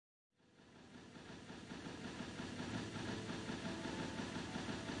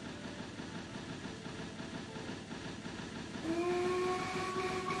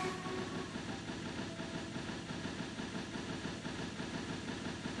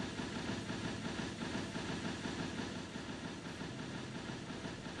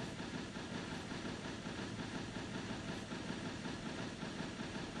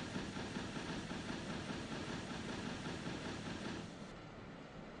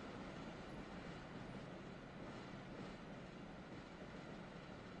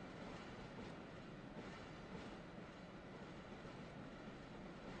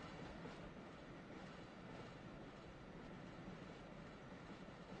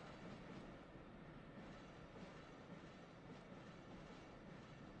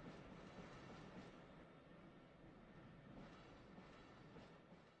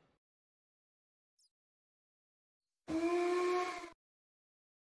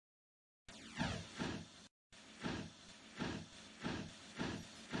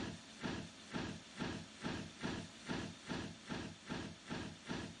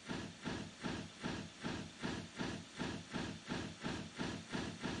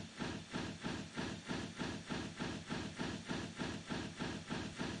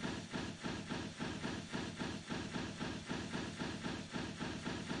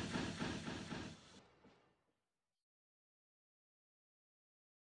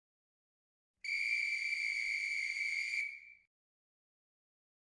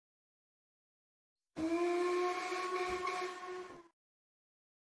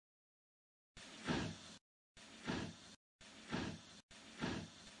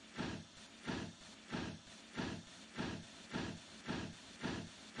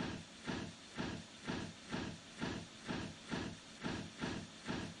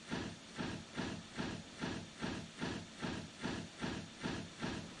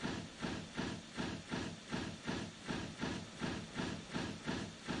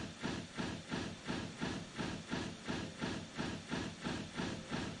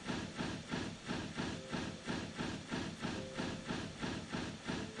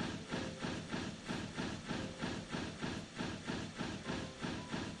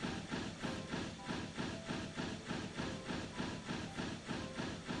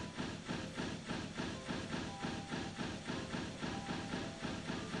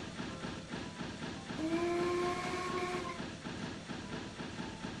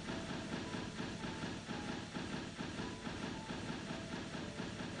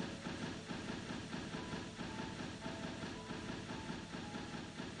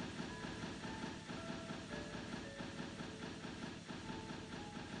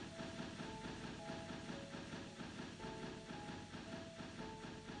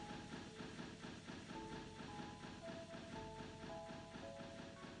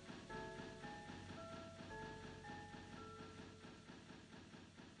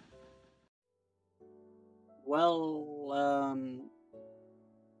Well,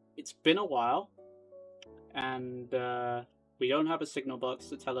 it's been a while, and we don't have a signal box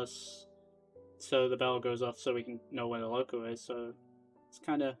to tell us so the bell goes off so we can know where the loco is, so it's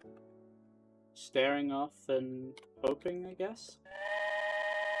kind of staring off and hoping, I guess.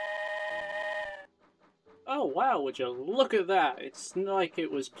 Oh wow, would you look at that? It's like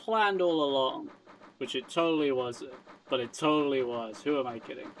it was planned all along, which it totally wasn't, but it totally was. Who am I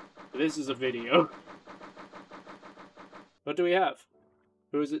kidding? This is a video. What do we have?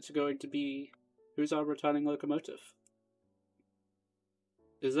 Who is it going to be? Who's our returning locomotive?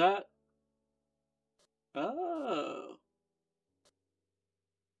 Is that... Oh.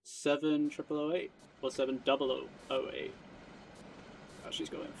 7008 or 7008. Oh, she's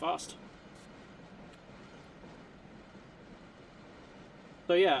going fast.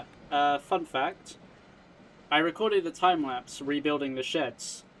 So yeah, fun fact. I recorded the time-lapse rebuilding the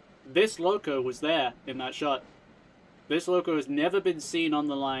sheds. This loco was there in that shot. This loco has never been seen on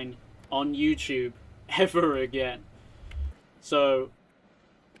the line on YouTube ever again. So,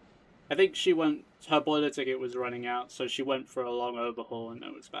 I think she went, her boiler ticket was running out, so she went for a long overhaul, and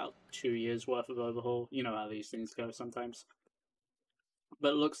it was about 2 years worth of overhaul. You know how these things go sometimes.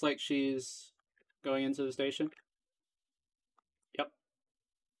 But it looks like she's going into the station. Yep.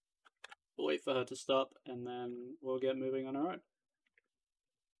 We'll wait for her to stop, and then we'll get moving on our own.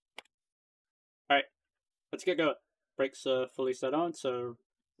 Alright, let's get going. Brakes are fully set on, so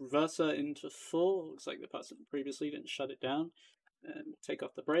reverser into full. Looks like the person previously didn't shut it down. And we'll take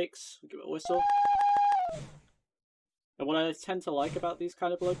off the brakes, give it a whistle. And what I tend to like about these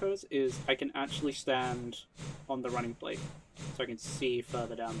kind of locos is I can actually stand on the running plate, so I can see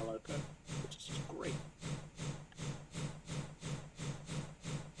further down the loco, which is just great.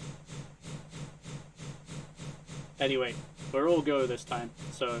 Anyway, we're all go this time,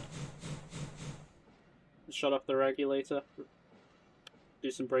 so shut off the regulator, do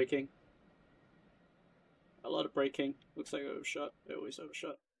some braking. A lot of braking. Looks like overshot. I always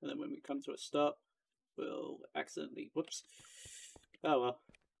overshot. And then when we come to a stop, we'll accidentally... Whoops. Oh well.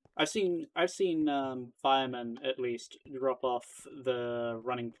 I've seen firemen at least drop off the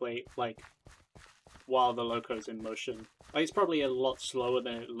running plate like while the loco's in motion. Like, it's probably a lot slower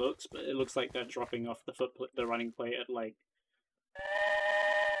than it looks, but it looks like they're dropping off the running plate at like,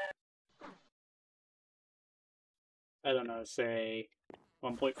 I don't know, say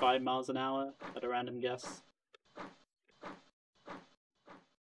 1.5 miles an hour at a random guess.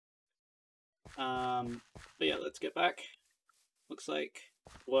 But yeah, let's get back. Looks like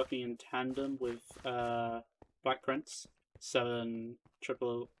working in tandem with Black Prince,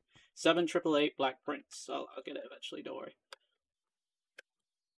 7888 Black Prince. I'll get it eventually, don't worry.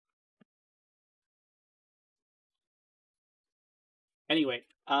 Anyway,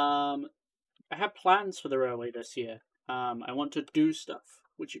 I have plans for the railway this year. I want to do stuff,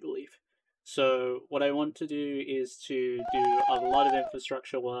 would you believe? So what I want to do is to do a lot of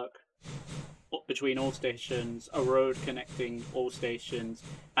infrastructure work between all stations, a road connecting all stations,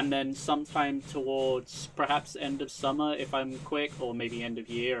 and then sometime towards perhaps end of summer if I'm quick, or maybe end of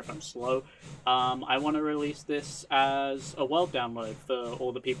year if I'm slow, I want to release this as a world download for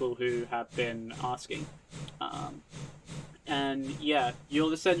all the people who have been asking. And yeah,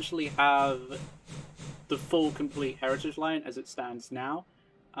 you'll essentially have the full complete heritage line as it stands now,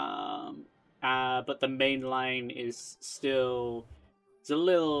 but the main line is still, it's a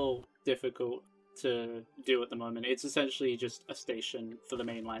little difficult to do at the moment. It's essentially just a station for the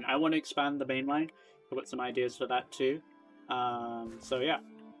main line. I want to expand the main line. I've got some ideas for that too. So yeah,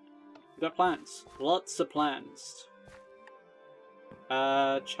 we've got plans. Lots of plans.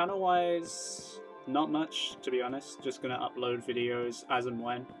 Channel wise, not much, to be honest. Just gonna upload videos as and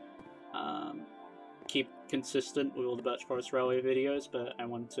when. Keep consistent with all the Birch Forest Railway videos, but I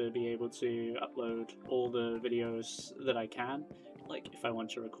want to be able to upload all the videos that I can. Like, if I want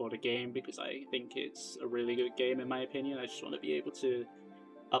to record a game, because I think it's a really good game in my opinion, I just want to be able to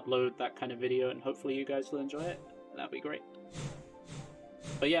upload that kind of video, and hopefully you guys will enjoy it. That'd be great.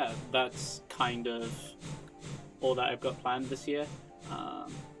 But yeah, that's kind of all that I've got planned this year.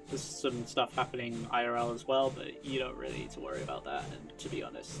 There's some stuff happening IRL as well, but you don't really need to worry about that, and to be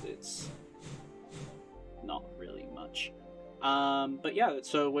honest, it's not really much. But yeah,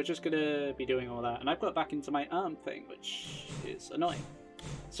 so we're just gonna be doing all that, and I've got back into my arm thing, which is annoying.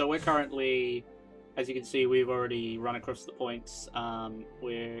 So we're currently, as you can see, we've already run across the points.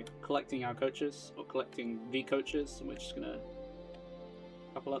 We're collecting our coaches, or collecting the coaches, and we're just gonna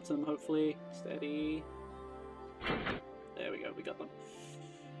couple up to them, hopefully. Steady. There we go, we got them.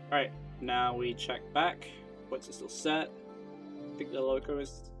 Alright, now we check back. Points are still set. I think the loco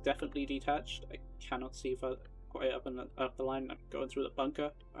is definitely detached. I cannot see quite up the line. I'm going through the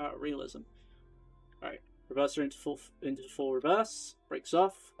bunker. Realism. Alright, reverser into full reverse, brakes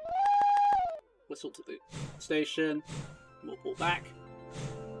off, whistle to the station, we'll pull back.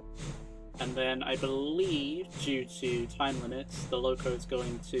 And then I believe, due to time limits, the loco is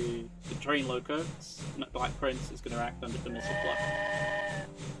going to, the train loco, Black Prince, is going to act under permissive block.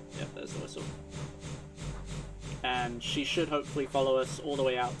 Yep, there's the whistle. And she should hopefully follow us all the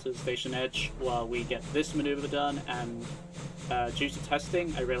way out to the station edge while we get this maneuver done. And due to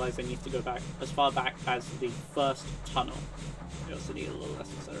testing, I realized I need to go back as far back as the first tunnel. We also need a little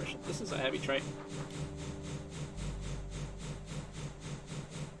less acceleration. This is a heavy train.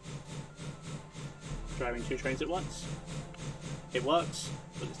 Driving 2 trains at once. It works,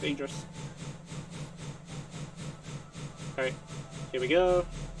 but it's dangerous. Alright, here we go.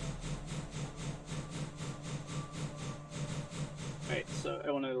 Alright, so I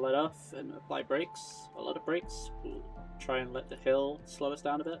want to let off and apply brakes. A lot of brakes. We'll try and let the hill slow us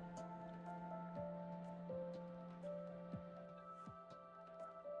down a bit.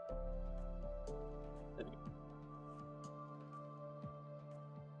 There we go.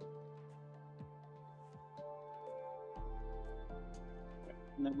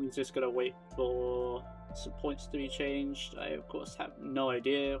 And then we just gotta wait for some points to be changed. I of course have no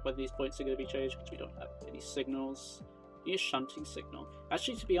idea whether these points are going to be changed because we don't have any signals. Need a shunting signal.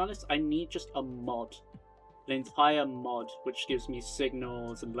 Actually, to be honest, I need just a mod. An entire mod which gives me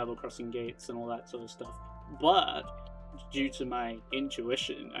signals and level crossing gates and all that sort of stuff. But due to my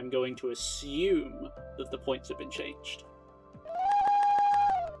intuition, I'm going to assume that the points have been changed.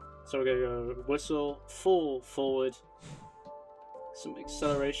 So we're going to go whistle, full forward, some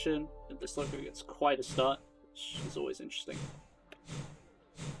acceleration, and this loco gets quite a start, which is always interesting.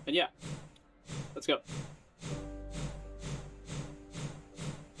 And yeah, let's go.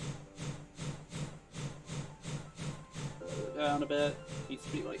 Down a bit. Needs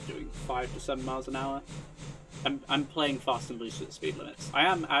to be like doing 5 to 7 miles an hour. I'm playing fast and loose with the speed limits. I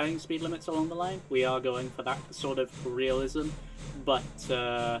am adding speed limits along the line. We are going for that sort of realism, but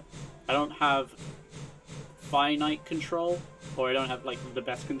I don't have finite control, or I don't have like the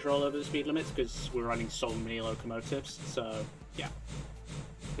best control over the speed limits because we're running so many locomotives. So yeah,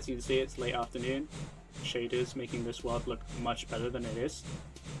 as you can see, it's late afternoon. Shaders making this world look much better than it is.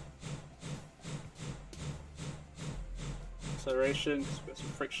 Acceleration, because we've got some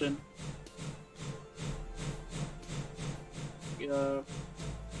friction. You know,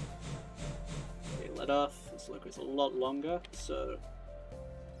 okay, let off. This loco is a lot longer, so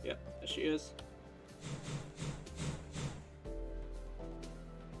yeah, there she is.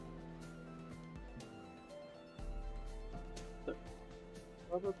 So,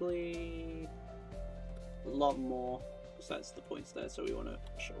 probably a lot more, because that's the points there, so we want to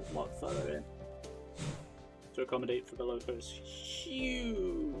show a lot further in to accommodate for the loco's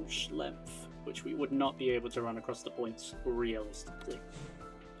huge length, which we would not be able to run across the points realistically.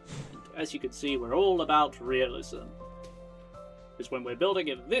 And as you can see, we're all about realism. Because when we're building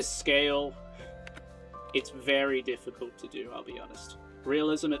at this scale, it's very difficult to do, I'll be honest.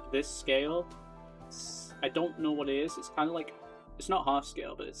 Realism at this scale, I don't know what it is. It's kind of like, it's not half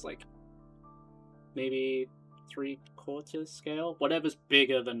scale, but it's like maybe 3/4 scale, whatever's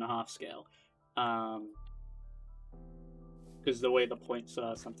bigger than the half scale. Because the way the points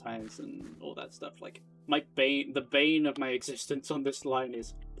are sometimes and all that stuff, like the bane of my existence on this line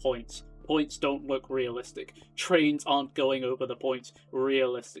is points. Points don't look realistic. Trains aren't going over the points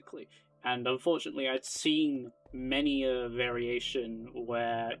realistically. And unfortunately, I've seen many a variation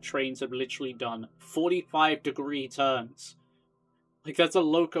where trains have literally done 45-degree turns. Like, that's a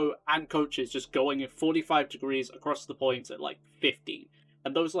loco and coaches just going at 45 degrees across the points at like 15.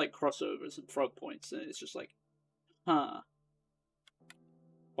 And those are like crossovers and frog points, and it's just like, huh.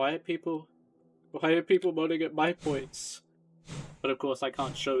 Why are people moaning at my points? But of course, I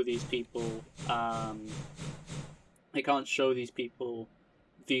can't show these people. I can't show these people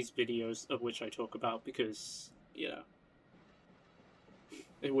these videos of which I talk about because, you know,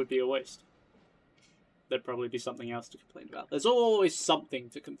 it would be a waste. There'd probably be something else to complain about. There's always something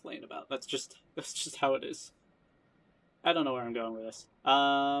to complain about. That's just how it is. I don't know where I'm going with this.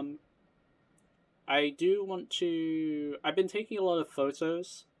 I do want to... I've been taking a lot of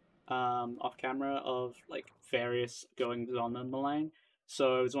photos off camera of like various goings on the line.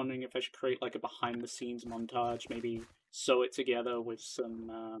 So I was wondering if I should create like a behind the scenes montage, maybe sew it together with some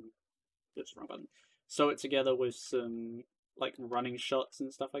oops, wrong button. Sew it together with some like running shots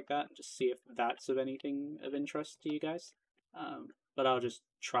and stuff like that, and just see if that's of anything of interest to you guys. But I'll just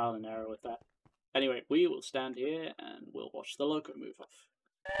trial and error with that. Anyway, we will stand here and we'll watch the loco move off.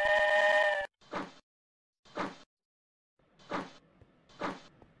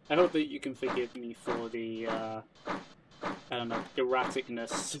 I hope that you can forgive me for the, I don't know,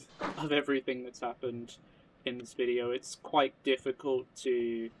 erraticness of everything that's happened in this video. It's quite difficult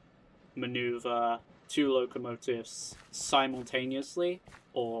to maneuver two locomotives simultaneously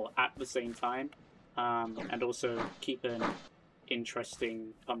or at the same time, and also keep an interesting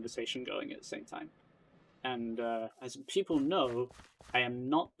conversation going at the same time. And as people know, I am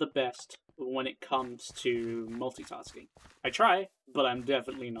not the best when it comes to multitasking. I try, but I'm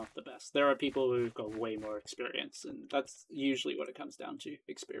definitely not the best. There are people who've got way more experience, and that's usually what it comes down to.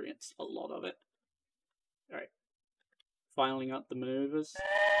 Experience, a lot of it. Alright. Filing up the maneuvers.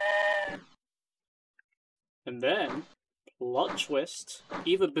 And then, plot twist,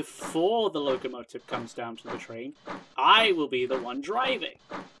 even before the locomotive comes down to the train, I will be the one driving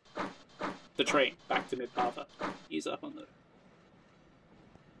the train back to Mid-Partha. Ease up on the...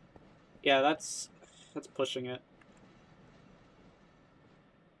 Yeah, that's pushing it.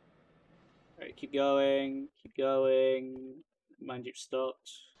 Alright, keep going, keep going. Mind you've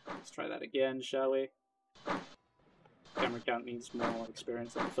stopped. Let's try that again, shall we? Camera count needs more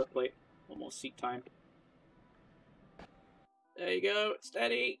experience on the footplate, or more seat time. There you go,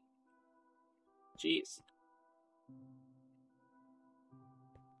 steady! Jeez.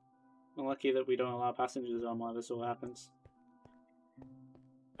 I'm lucky that we don't allow passengers on while this all happens.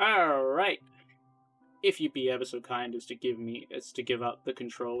 Alright. If you'd be ever so kind as to give up the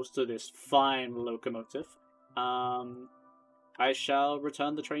controls to this fine locomotive, I shall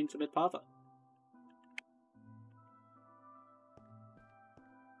return the train to Mid-Partha.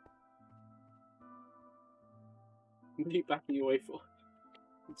 What are you backing away for?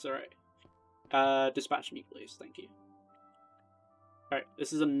 It's alright. Dispatch me, please. Thank you. Alright,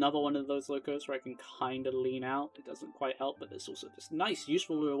 this is another one of those locos where I can kind of lean out. It doesn't quite help, but there's also this nice,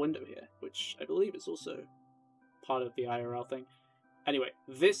 useful little window here, which I believe is also part of the IRL thing. Anyway,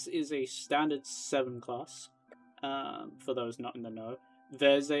 this is a standard 7 class, for those not in the know.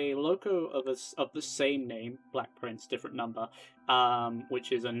 There's a loco of the same name, Black Prince, different number,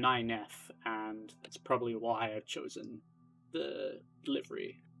 which is a 9F, and that's probably why I've chosen the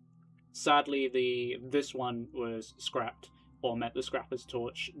livery. Sadly, this one was scrapped, or met the scrapper's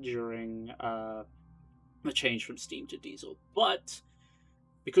torch during the change from Steam to Diesel. But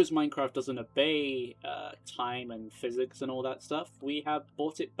because Minecraft doesn't obey time and physics and all that stuff, we have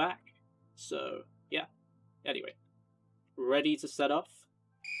bought it back. So, yeah. Anyway, ready to set off?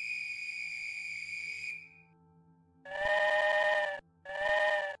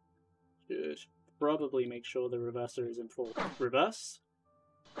 Should probably make sure the reverser is in full reverse.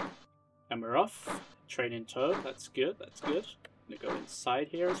 And we're off. Train in tow. That's good. That's good. I'm gonna go inside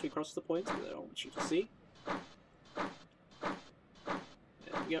here as we cross the point because I don't want you to see.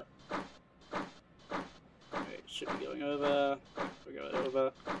 There we go. Okay, should be going over. We're going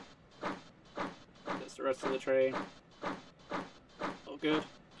over. There's the rest of the train. All good.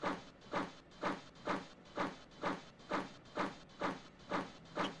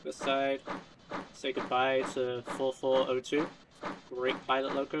 Check this side. Say goodbye to 4402. Great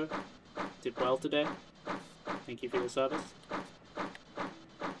pilot loco. Did well today. Thank you for your service.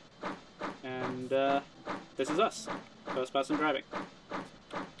 And this is us. First person driving.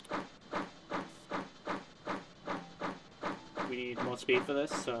 We need more speed for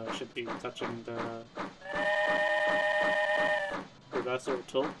this, so I should be touching the reverser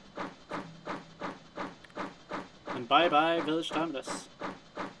at all. And bye bye, Village Terminus.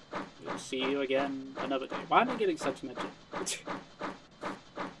 We'll see you again another day. Why am I getting sentimental?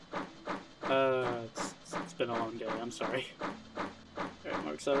 It's been a long day, I'm sorry. Alright,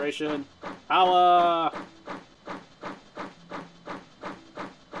 more acceleration. Power!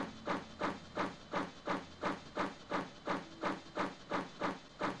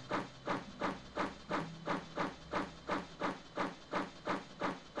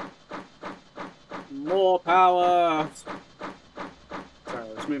 More power! Sorry,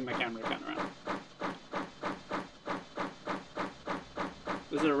 I was moving my camera down around.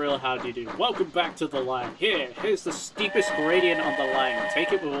 This is a real how-do-you-do. Welcome back to the line. Here's the steepest gradient on the line.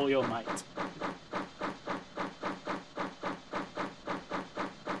 Take it with all your might.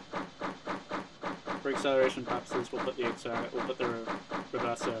 For acceleration purposes, we'll put the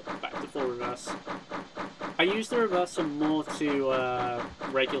reverser back to full reverse. I use the reverser more to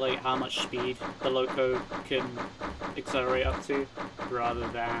regulate how much speed the loco can accelerate up to, rather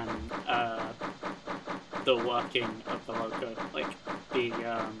than the working of the loco. Like the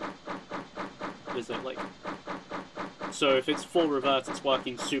So if it's full reverse, it's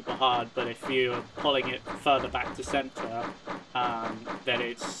working super hard, but if you're pulling it further back to center, then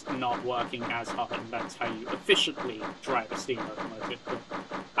it's not working as hard, and that's how you efficiently drive a steam locomotive. But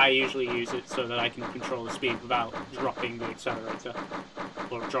I usually use it so that I can control the speed without dropping the accelerator,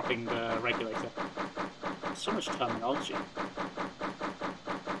 or dropping the regulator. So much terminology.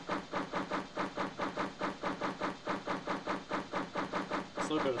 This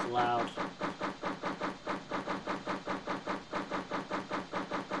logo is loud.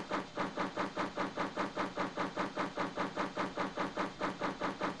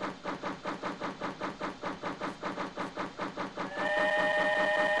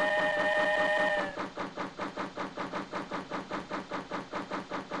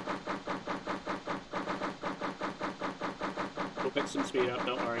 We'll pick some speed up,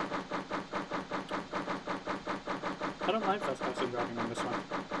 don't worry. I don't mind first-person driving on this one.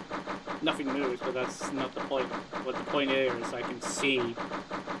 Nothing moves, but that's not the point. What the point is, I can see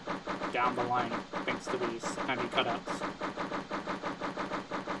down the line thanks to these handy cutouts.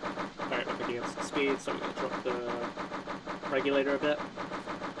 Alright, we're picking up some speed, so we're going to drop the regulator a bit.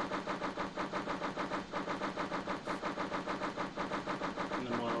 And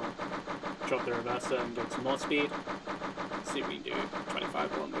then we'll drop the reverser and get some more speed. Let's see if we can do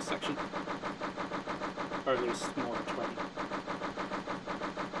 25 along this section. Or at least more than 20.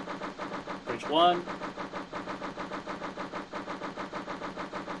 Bridge 1.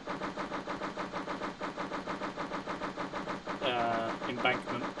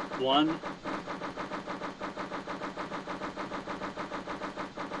 Embankment 1.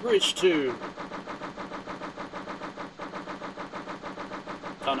 Bridge 2.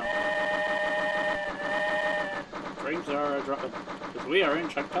 Tunnel. Frames are dropping, because we are in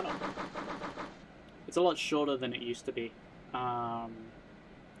Chunk Tunnel. It's a lot shorter than it used to be. Now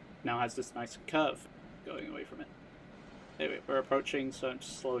has this nice curve going away from it. Anyway, we're approaching, so I'm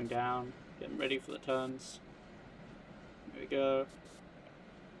just slowing down, getting ready for the turns. There we go.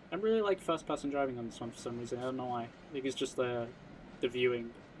 I really like first-person driving on this one for some reason. I don't know why. I think it's just the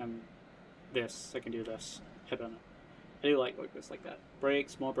viewing and this. I can do this. I don't know. I do like this like that.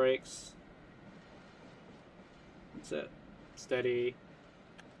 Brakes, more brakes. That's it. Steady.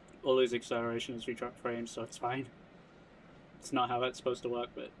 We'll lose acceleration as we drop frames, so it's fine. It's not how that's supposed to work,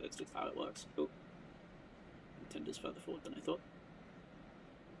 but it's just how it works. Oh. Tender's further forward than I thought.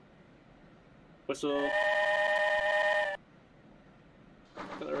 Whistle.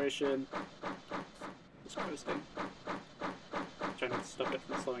 Acceleration. Just coasting. Trying to stop it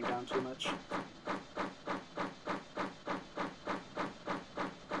from slowing down too much.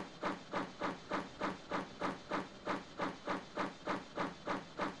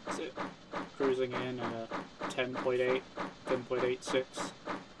 That's it. Cruising in at a 10.8, 10.86.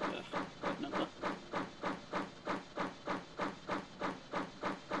 That number.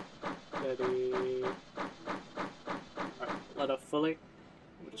 Steady. Alright, let off fully.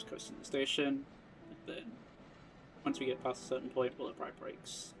 We'll just coast in the station, and then once we get past a certain point, we'll apply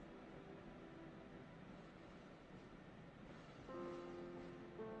brakes.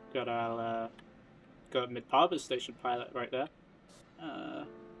 Got our mid-harbor station pilot right there.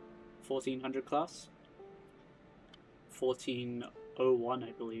 1400 class. 1401,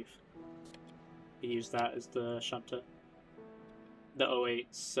 I believe. We use that as the shunter. The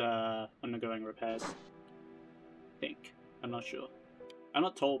 08's undergoing repairs. I think. I'm not sure. I'm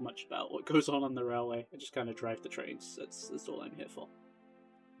not told much about what goes on the railway. I just kind of drive the trains. That's all I'm here for.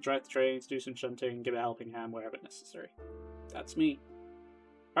 Drive the trains, do some shunting, give a helping hand wherever necessary. That's me.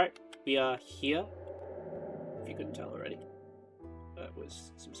 Alright, we are here. If you couldn't tell already. That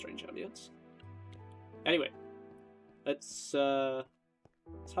was some strange ambience. Anyway, let's have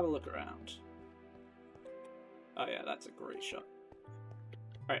a look around. Oh yeah, that's a great shot.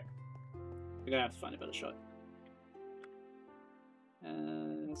 Alright, we're gonna have to find a better shot.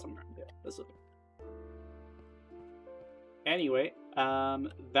 Somewhere around here. Let's look. Anyway,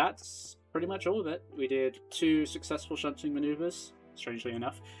 that's pretty much all of it. We did 2 successful shunting maneuvers, strangely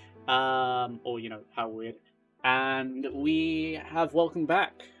enough. Or, you know, how weird. And we have welcomed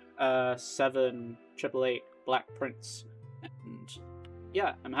back 7 888 Black Prince. And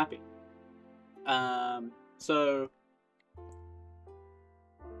yeah, I'm happy. So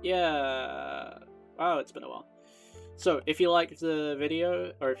yeah, wow, it's been a while. So, if you liked the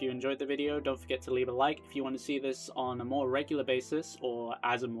video, or if you enjoyed the video, don't forget to leave a like. If you want to see this on a more regular basis, or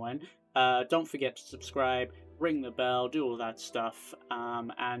as and when, don't forget to subscribe, ring the bell, do all that stuff.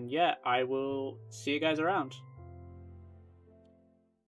 And yeah, I will see you guys around.